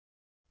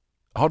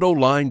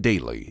AutoLine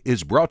Daily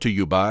is brought to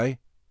you by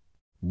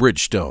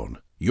Bridgestone,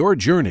 your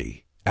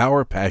journey,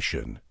 our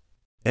passion,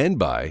 and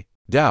by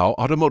Dow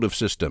Automotive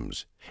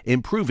Systems,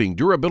 improving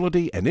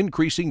durability and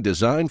increasing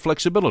design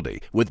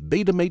flexibility with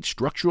Betamate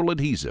structural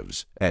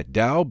adhesives at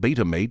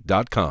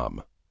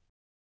dowbetamate.com.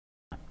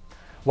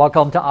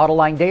 Welcome to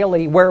AutoLine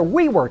Daily, where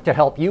we work to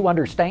help you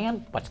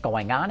understand what's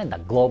going on in the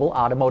global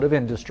automotive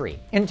industry.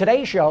 In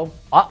today's show,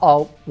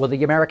 will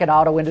the American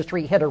auto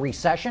industry hit a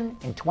recession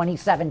in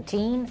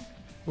 2017?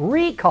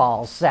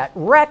 Recalls set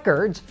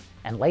records,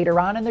 and later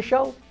on in the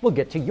show, we'll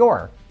get to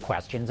your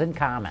questions and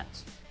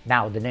comments.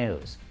 Now the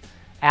news.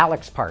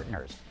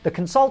 AlixPartners, the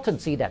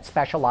consultancy that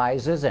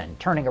specializes in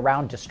turning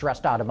around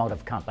distressed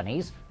automotive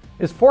companies,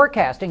 is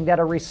forecasting that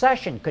a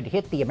recession could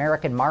hit the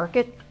American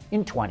market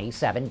in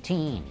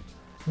 2017.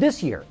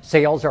 This year,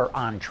 sales are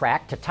on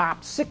track to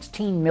top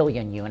 16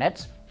 million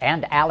units,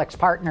 and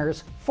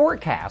AlixPartners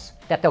forecasts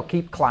that they'll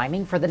keep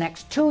climbing for the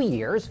next 2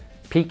 years,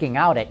 peaking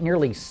out at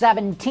nearly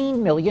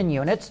 17 million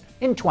units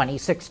in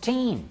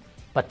 2016.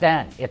 But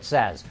then, it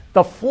says,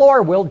 the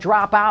floor will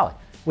drop out,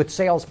 with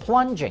sales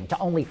plunging to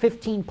only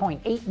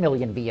 15.8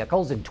 million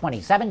vehicles in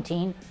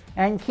 2017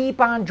 and keep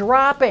on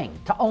dropping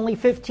to only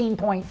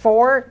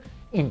 15.4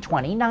 in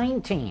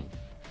 2019.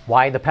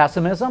 Why the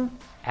pessimism?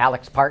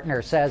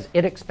 AlixPartners says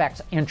it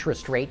expects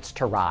interest rates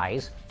to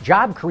rise,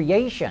 job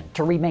creation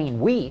to remain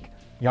weak,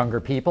 younger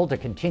people to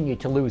continue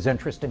to lose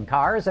interest in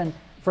cars, and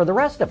for the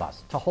rest of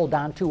us to hold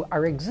on to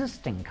our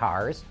existing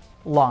cars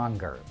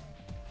longer.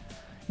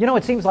 You know,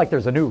 it seems like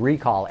there's a new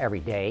recall every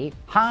day.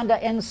 Honda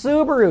and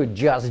Subaru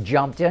just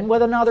jumped in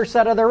with another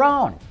set of their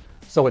own.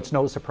 So it's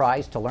no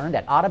surprise to learn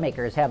that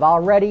automakers have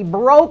already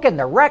broken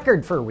the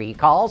record for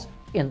recalls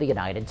in the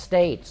United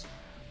States.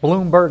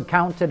 Bloomberg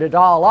counted it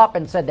all up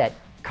and said that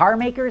car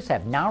makers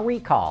have now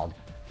recalled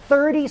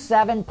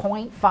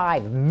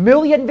 37.5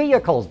 million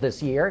vehicles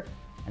this year,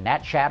 and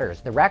that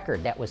shatters the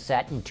record that was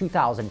set in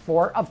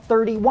 2004 of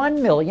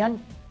 31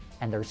 million,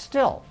 and there's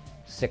still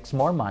 6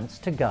 more months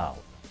to go.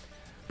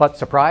 But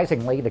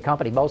surprisingly, the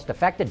company most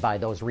affected by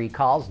those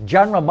recalls,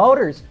 General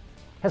Motors,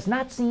 has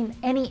not seen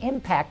any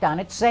impact on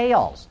its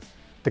sales.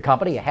 The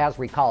company has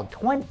recalled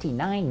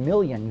 29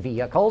 million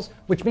vehicles,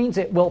 which means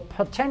it will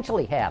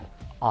potentially have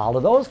all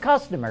of those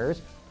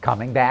customers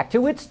coming back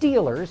to its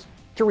dealers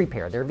to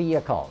repair their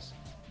vehicles.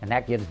 And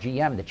that gives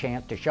GM the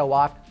chance to show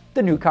off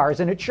the new cars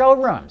in its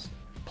showrooms.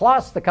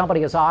 Plus, the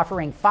company is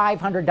offering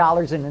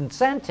 $500 in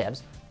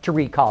incentives to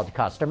recalled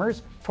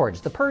customers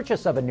towards the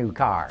purchase of a new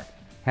car.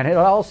 And it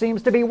all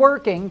seems to be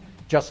working.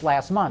 Just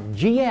last month,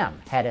 GM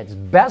had its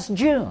best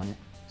June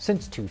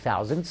since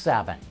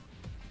 2007.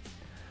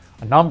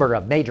 A number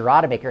of major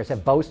automakers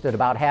have boasted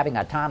about having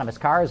autonomous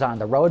cars on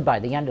the road by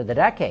the end of the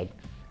decade,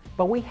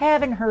 but we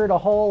haven't heard a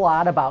whole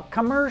lot about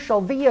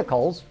commercial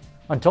vehicles,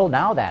 until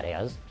now that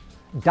is.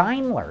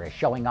 Daimler is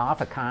showing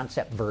off a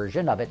concept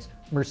version of its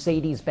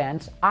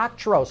Mercedes-Benz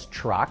Actros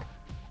truck,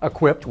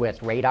 equipped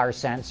with radar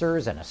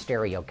sensors and a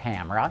stereo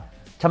camera,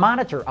 to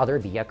monitor other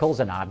vehicles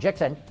and objects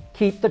and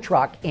keep the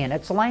truck in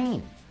its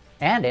lane.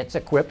 And it's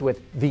equipped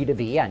with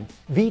V2V and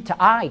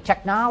V2I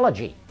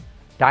technology.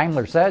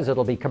 Daimler says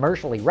it'll be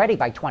commercially ready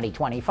by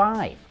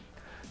 2025.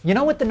 You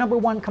know what the number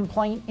one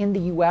complaint in the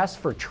U.S.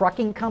 for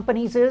trucking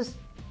companies is?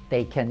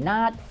 They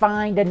cannot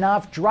find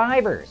enough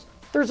drivers.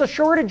 There's a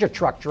shortage of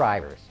truck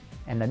drivers.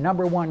 And the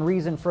number one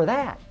reason for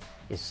that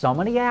is so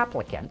many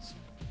applicants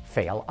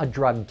fail a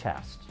drug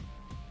test.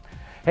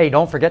 Hey,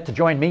 don't forget to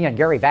join me and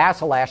Gary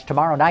Vasilash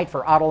tomorrow night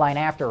for AutoLine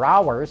After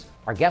Hours.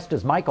 Our guest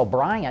is Mike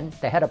O'Brien,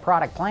 the head of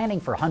product planning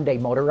for Hyundai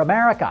Motor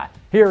America.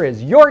 Here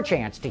is your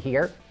chance to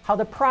hear how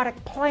the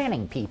product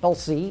planning people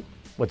see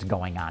what's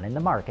going on in the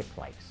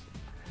marketplace.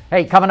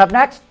 Hey, coming up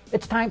next,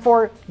 it's time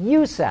for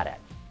You Said It.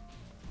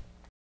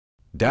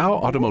 Dow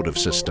Automotive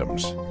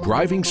Systems,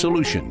 driving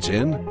solutions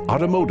in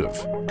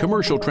automotive,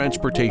 commercial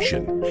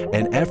transportation,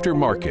 and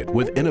aftermarket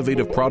with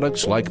innovative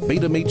products like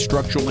Betamate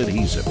structural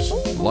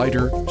adhesives.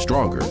 Lighter,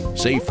 stronger,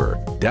 safer.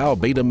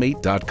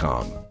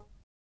 DowBetamate.com.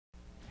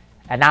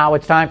 And now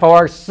it's time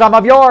for some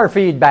of your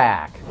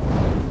feedback.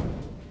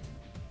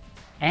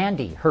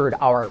 Andy heard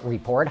our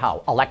report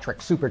how electric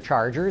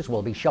superchargers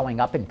will be showing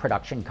up in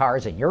production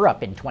cars in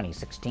Europe in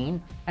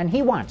 2016, and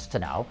he wants to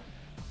know,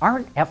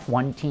 aren't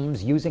F1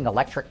 teams using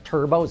electric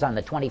turbos on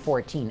the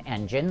 2014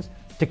 engines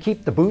to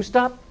keep the boost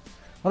up?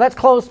 Well, that's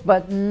close,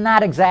 but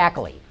not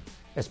exactly.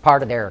 As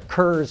part of their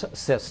KERS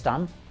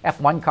system,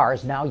 F1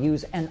 cars now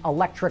use an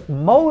electric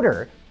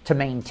motor to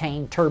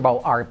maintain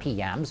turbo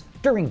RPMs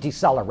during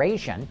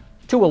deceleration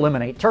to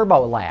eliminate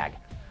turbo lag.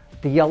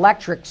 The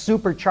electric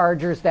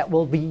superchargers that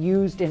will be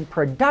used in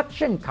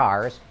production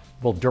cars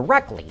will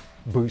directly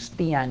boost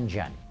the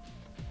engine.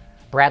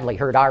 Bradley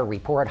heard our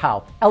report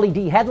how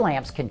LED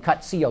headlamps can cut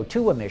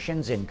CO2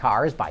 emissions in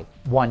cars by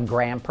 1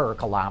 gram per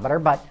kilometer,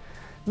 but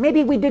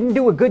maybe we didn't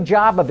do a good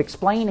job of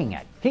explaining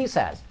it. He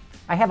says,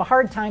 I have a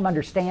hard time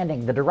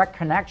understanding the direct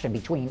connection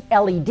between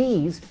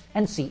LEDs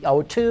and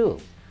CO2.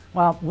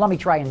 Well, let me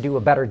try and do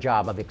a better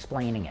job of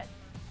explaining it.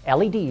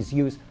 LEDs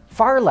use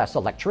far less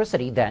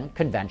electricity than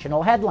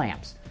conventional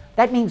headlamps.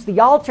 That means the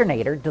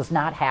alternator does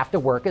not have to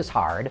work as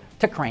hard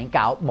to crank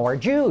out more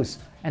juice.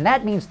 And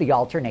that means the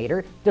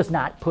alternator does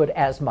not put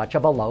as much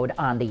of a load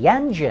on the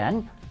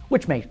engine,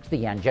 which makes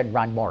the engine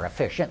run more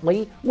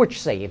efficiently,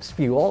 which saves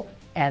fuel,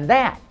 and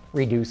that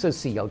reduces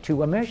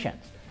CO2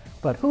 emissions.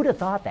 But who'd have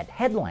thought that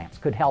headlamps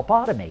could help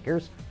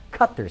automakers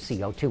cut their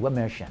CO2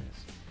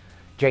 emissions?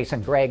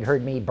 Jason Gregg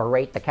heard me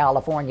berate the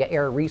California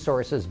Air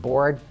Resources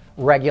Board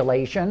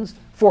regulations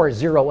for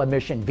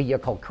zero-emission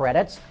vehicle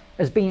credits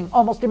as being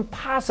almost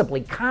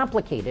impossibly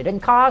complicated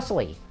and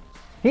costly.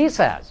 He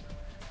says,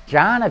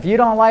 "John, if you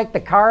don't like the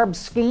CARB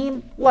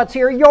scheme, let's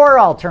hear your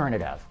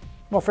alternative."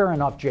 Well, fair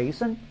enough,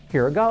 Jason.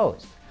 Here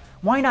goes.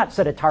 Why not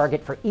set a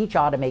target for each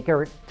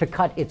automaker to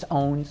cut its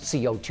own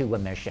CO2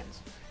 emissions?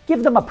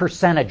 Give them a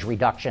percentage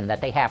reduction that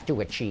they have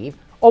to achieve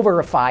over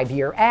a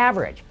 5-year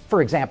average.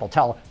 For example,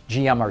 tell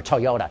GM or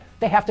Toyota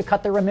they have to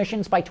cut their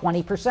emissions by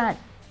 20%,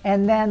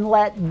 and then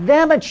let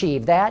them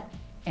achieve that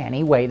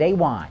any way they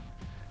want.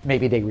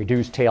 Maybe they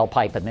reduce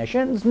tailpipe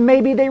emissions,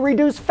 maybe they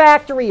reduce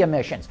factory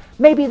emissions,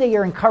 maybe they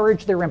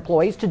encourage their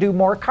employees to do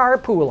more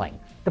carpooling.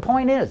 The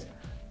point is,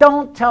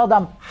 don't tell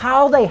them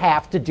how they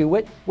have to do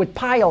it with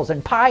piles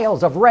and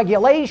piles of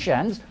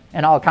regulations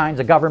and all kinds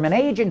of government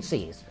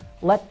agencies.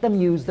 Let them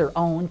use their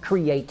own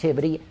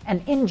creativity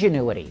and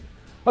ingenuity.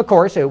 Of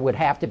course, it would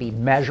have to be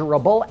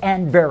measurable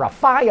and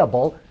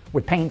verifiable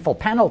with painful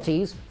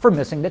penalties for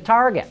missing the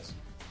targets.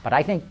 But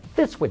I think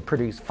this would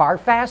produce far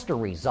faster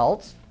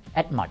results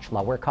at much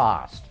lower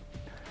cost.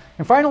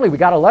 And finally, we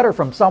got a letter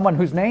from someone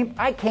whose name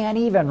I can't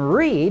even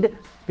read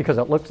because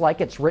it looks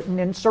like it's written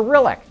in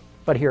Cyrillic.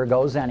 But here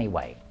goes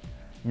anyway.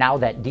 Now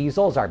that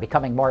diesels are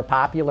becoming more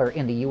popular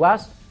in the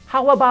U.S.,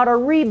 how about a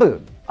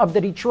reboot of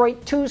the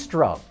Detroit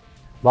two-stroke?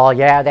 Well,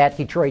 yeah, that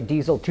Detroit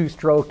diesel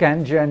two-stroke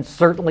engine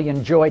certainly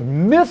enjoyed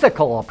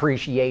mythical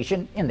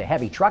appreciation in the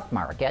heavy truck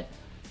market.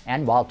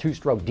 And while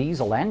two-stroke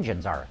diesel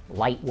engines are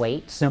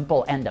lightweight,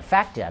 simple, and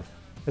effective,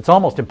 it's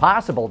almost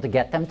impossible to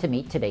get them to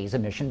meet today's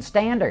emission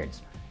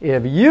standards.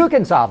 If you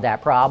can solve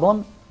that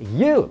problem,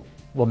 you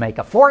will make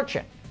a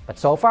fortune. But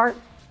so far,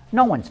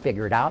 no one's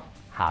figured out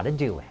how to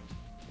do it.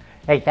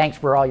 Hey, thanks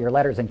for all your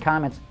letters and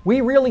comments.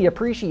 We really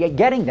appreciate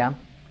getting them,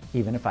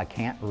 even if I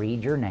can't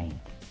read your name.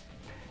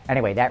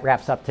 Anyway, that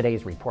wraps up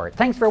today's report.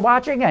 Thanks for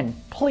watching, and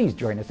please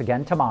join us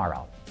again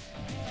tomorrow.